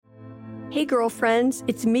Hey girlfriends,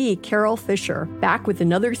 it's me, Carol Fisher, back with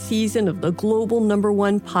another season of the global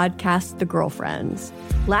 #1 podcast, The Girlfriends.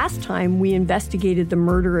 Last time, we investigated the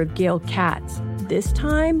murder of Gail Katz. This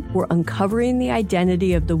time, we're uncovering the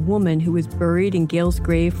identity of the woman who was buried in Gail's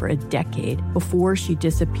grave for a decade before she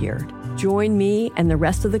disappeared. Join me and the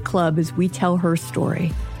rest of the club as we tell her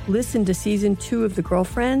story. Listen to Season 2 of The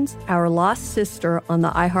Girlfriends, Our Lost Sister on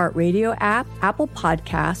the iHeartRadio app, Apple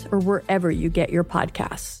Podcasts, or wherever you get your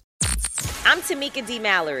podcasts. I'm Tamika D.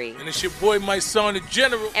 Mallory. And it's your boy, my son, the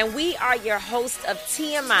General. And we are your hosts of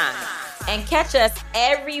TMI. And catch us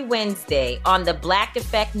every Wednesday on the Black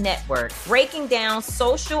Effect Network, breaking down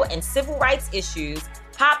social and civil rights issues,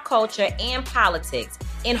 pop culture, and politics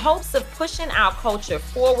in hopes of pushing our culture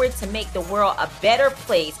forward to make the world a better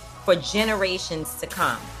place for generations to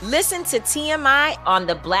come. Listen to TMI on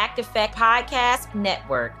the Black Effect Podcast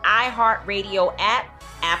Network, iHeartRadio app,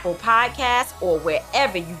 Apple Podcasts, or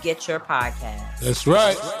wherever you get your podcasts. That's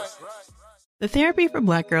right. The Therapy for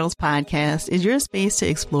Black Girls podcast is your space to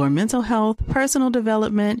explore mental health, personal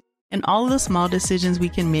development, and all of the small decisions we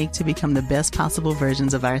can make to become the best possible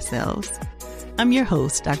versions of ourselves. I'm your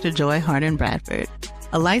host, Dr. Joy Harden Bradford,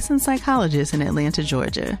 a licensed psychologist in Atlanta,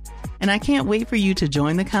 Georgia, and I can't wait for you to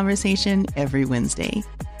join the conversation every Wednesday.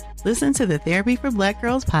 Listen to the Therapy for Black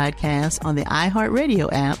Girls podcast on the iHeartRadio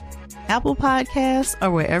app, Apple Podcasts,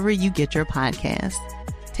 or wherever you get your podcasts.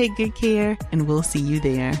 Take good care, and we'll see you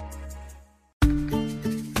there.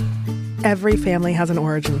 Every family has an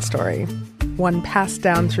origin story, one passed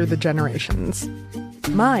down through the generations.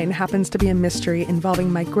 Mine happens to be a mystery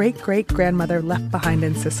involving my great-great-grandmother left behind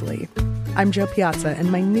in Sicily. I'm Jo Piazza,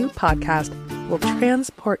 and my new podcast will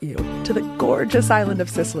transport you to the gorgeous island of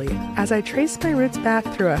Sicily as I trace my roots back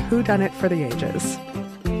through a whodunit for the ages.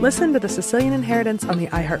 Listen to The Sicilian Inheritance on the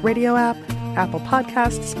iHeartRadio app, Apple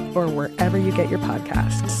Podcasts, or wherever you get your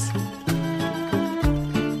podcasts.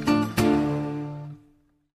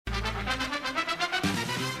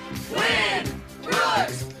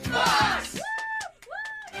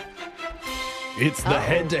 It's the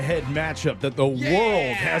head-to-head matchup that the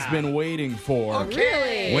world has been waiting for. Oh,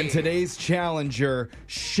 really? When today's challenger,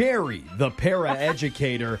 Sherry, the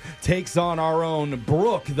para-educator, takes on our own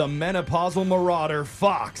Brooke, the menopausal marauder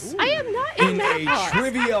Fox. I am not in a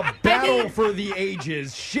trivia battle for the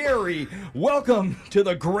ages. Sherry, welcome to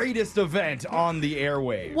the greatest event on the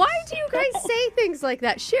airwaves. Why do you guys say things like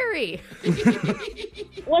that? Sherry.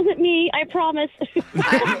 Wasn't me, I promise.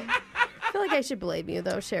 I feel like I should blame you,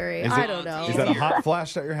 though, Sherry. I don't know. Is that a hot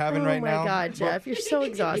flash that you're having right now? Oh, my God, Jeff. You're so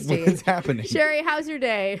exhausting. What's happening? Sherry, how's your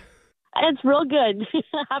day? It's real good.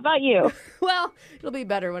 How about you? Well, it'll be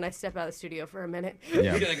better when I step out of the studio for a minute.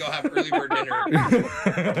 Yeah. He's going to go have early bird dinner.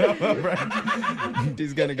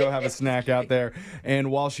 She's going to go have a snack out there.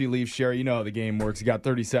 And while she leaves, Sherry, you know how the game works. You got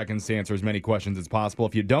 30 seconds to answer as many questions as possible.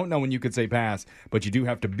 If you don't know when you could say pass, but you do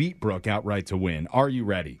have to beat Brooke outright to win. Are you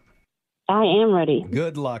ready? I am ready.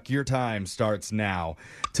 Good luck. Your time starts now.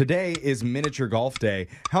 Today is miniature golf day.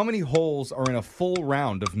 How many holes are in a full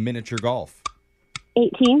round of miniature golf?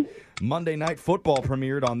 18. Monday Night Football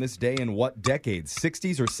premiered on this day in what decade?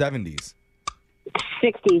 60s or 70s?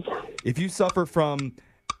 60s. If you suffer from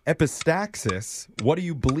epistaxis, what are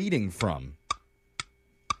you bleeding from?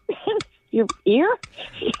 Your ear?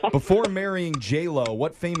 Before marrying J-Lo,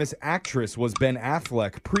 what famous actress was Ben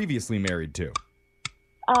Affleck previously married to?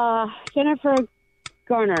 Jennifer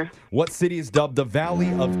Garner. What city is dubbed the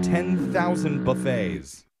Valley of 10,000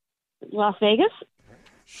 Buffets? Las Vegas?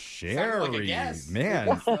 Sherry, like a guess.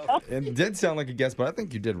 man. It did sound like a guess, but I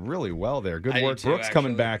think you did really well there. Good I work. did too, Brooke's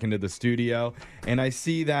coming actually. back into the studio. And I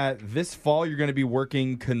see that this fall you're going to be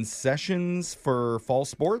working concessions for fall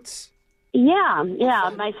sports? Yeah.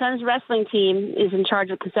 My son's wrestling team is in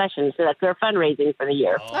charge of concessions, so that's their fundraising for the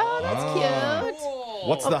year. Oh, that's cute.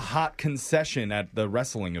 What's the hot concession at the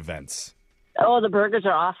wrestling events? Oh, the burgers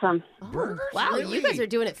are awesome. Burgers? Wow, Really? you guys are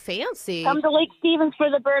doing it fancy. Come to Lake Stevens for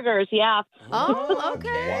the burgers, yeah. Oh,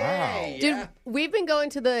 okay. Wow. Dude, we've been going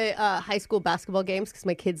to the high school basketball games because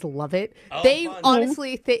my kids love it. Oh, they fun.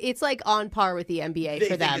 honestly, it's like on par with the NBA They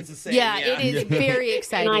for think them. it's the same, yeah, yeah. it is very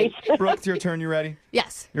exciting. Nice. Brooke, it's your turn. You ready?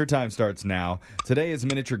 Yes. Your time starts now. Today is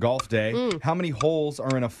miniature golf day. How many holes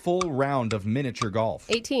are in a full round of miniature golf?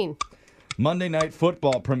 18. Monday Night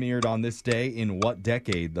Football premiered on this day in what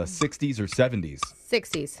decade? The 60s or 70s?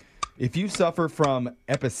 60s. If you suffer from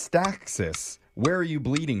epistaxis, where are you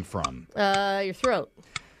bleeding from? Your throat.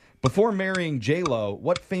 Before marrying J-Lo,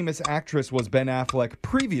 what famous actress was Ben Affleck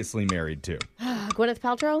previously married to? Gwyneth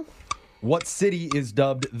Paltrow? What city is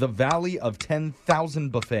dubbed the Valley of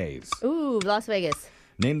 10,000 Buffets? Ooh, Las Vegas.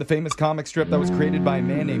 Name the famous comic strip that was created by a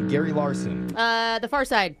man named Gary Larson. The Far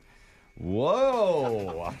Side.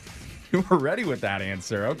 Whoa. You were ready with that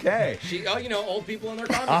answer. Okay. Old people in their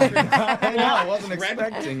comments. I know. I wasn't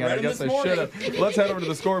expecting it. I them guess this I should morning. have. Let's head over to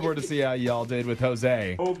the scoreboard to see how y'all did with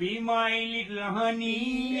Jose. Oh, be my little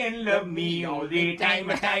honey and love me all the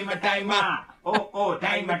time. Oh,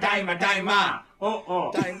 time.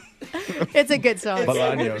 Oh. It's a good song.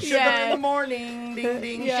 Bolaños. Sugar in the morning. Ding,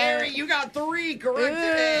 ding. Yeah. Sherry, you got 3 correct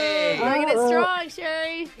today. Bringing it strong,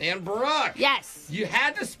 Sherry. And Brooke. Yes. You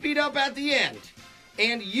had to speed up at the end.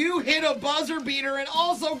 And you hit a buzzer beater and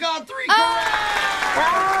also got 3 correct.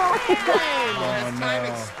 Last time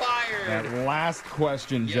expired. That last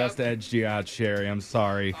question just edged you out, Sherry. I'm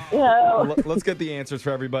sorry. No. Let's get the answers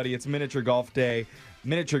for everybody. It's miniature golf day.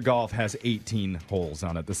 Miniature golf has 18 holes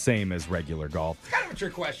on it, the same as regular golf. It's kind of a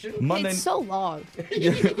trick question. It's so long.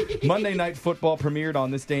 Monday Night Football premiered on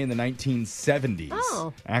this day in the 1970s.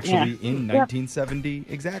 Oh. Actually, in 1970,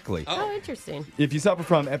 exactly. Oh, interesting. If you suffer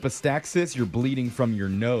from epistaxis, you're bleeding from your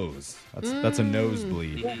nose. That's a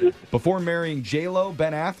nosebleed. Before marrying J-Lo,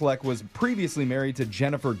 Ben Affleck was previously married to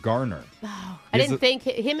Jennifer Garner. Oh, I didn't think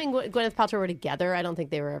him and Gwyneth Paltrow were together. I don't think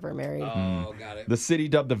they were ever married. Oh, got it. The city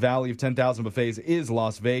dubbed the Valley of 10,000 Buffets is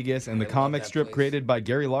Las Vegas, and the comic strip place. created by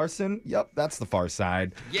Gary Larson, yep, that's the Far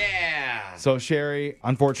Side. Yeah. So, Sherry,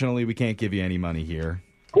 unfortunately, we can't give you any money here.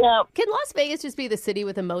 No. Can Las Vegas just be the city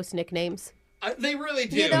with the most nicknames? They really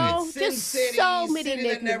do. You know, It's Sin just City, so many city that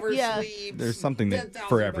nicknames. never Yeah. sleeps. There's something 10,000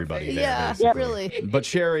 for everybody buffets. there. Yeah, basically. really. But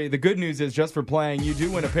Sherry, the good news is just for playing, you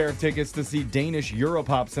do win a pair of tickets to see Danish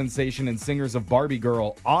Europop sensation and singers of Barbie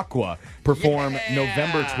Girl Aqua perform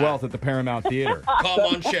November 12th at the Paramount Theater. Come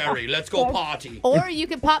on, Sherry. Let's go party. Or you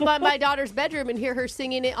could pop by my daughter's bedroom and hear her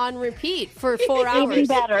singing it on repeat for 4 hours. Even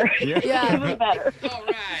better. Yeah. Even better. All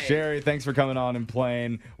right. Sherry, thanks for coming on and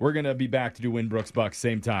playing. We're going to be back to do Win Brooks Bucks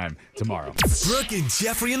same time tomorrow. Brooke and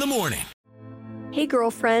Jeffrey in the morning. Hey,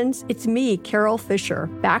 girlfriends, it's me, Carol Fisher,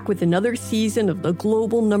 back with another season of the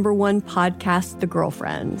global #1 podcast, The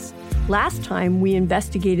Girlfriends. Last time, we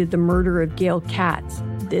investigated the murder of Gail Katz.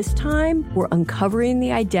 This time, we're uncovering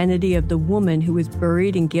the identity of the woman who was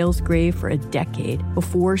buried in Gail's grave for a decade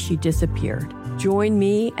before she disappeared. Join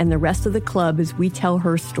me and the rest of the club as we tell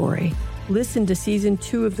her story. Listen to Season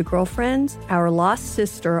 2 of The Girlfriends, Our Lost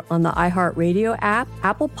Sister on the iHeartRadio app,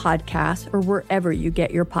 Apple Podcasts, or wherever you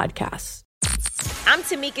get your podcasts. I'm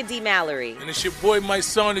Tamika D. Mallory. And it's your boy, my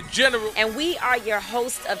son, the General. And we are your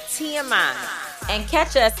hosts of TMI. And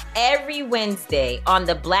catch us every Wednesday on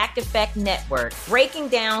the Black Effect Network, breaking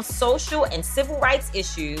down social and civil rights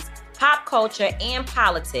issues, pop culture, and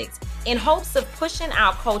politics in hopes of pushing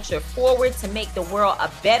our culture forward to make the world a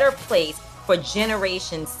better place for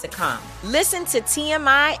generations to come. Listen to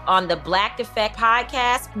TMI on the Black Effect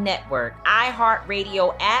Podcast Network,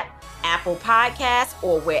 iHeartRadio app, Apple Podcasts,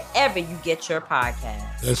 or wherever you get your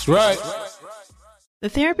podcasts. That's right. The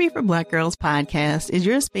Therapy for Black Girls podcast is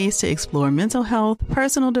your space to explore mental health,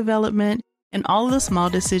 personal development, and all of the small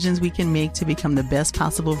decisions we can make to become the best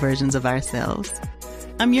possible versions of ourselves.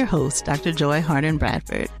 I'm your host, Dr. Joy Harden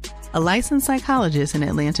Bradford, a licensed psychologist in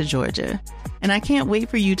Atlanta, Georgia, and I can't wait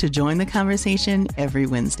for you to join the conversation every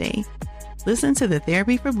Wednesday. Listen to the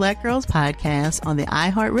Therapy for Black Girls podcast on the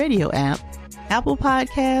iHeartRadio app, Apple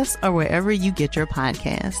Podcasts, or wherever you get your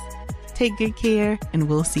podcasts. Take good care, and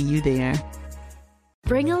we'll see you there.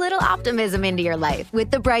 Bring a little optimism into your life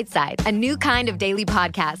with The Bright Side, a new kind of daily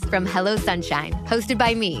podcast from Hello Sunshine, hosted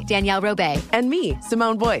by me, Danielle Robay. And me,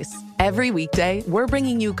 Simone Boyce. Every weekday, we're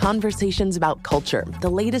bringing you conversations about culture, the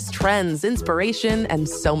latest trends, inspiration, and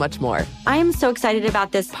so much more. I am so excited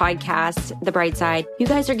about this podcast, The Bright Side. You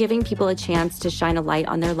guys are giving people a chance to shine a light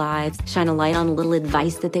on their lives, shine a light on a little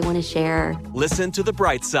advice that they want to share. Listen to The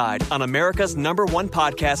Bright Side on America's #1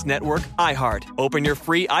 podcast network, iHeart. Open your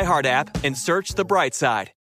free iHeart app and search The Bright Side.